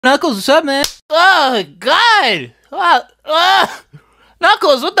Knuckles, what's up, man? Oh, God!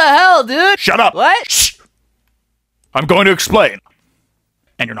 Knuckles, what the hell, dude? Shut up! What? Shh! I'm going to explain.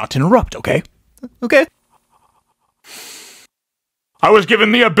 And you're not to interrupt, okay? Okay. I was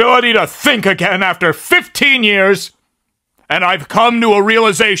given the ability to think again after 15 years, and I've come to a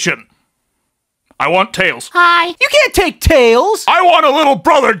realization. I want Tails. Hi. You can't take Tails! I want a little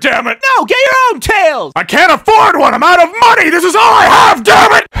brother, damn it! No, get your own Tails! I can't afford one! I'm out of money! This is all I have,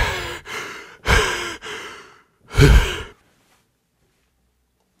 damn it!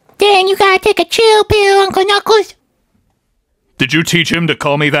 Dan, you gotta take a chill pill, Uncle Knuckles. Did you teach him to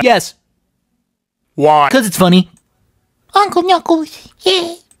call me that? Yes, Why? because it's funny. Uncle Knuckles,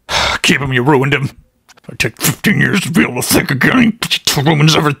 yeah. Keep him, you ruined him. I take 15 years to be able to think again. It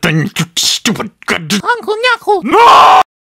ruins everything. Stupid. Uncle Knuckles. No!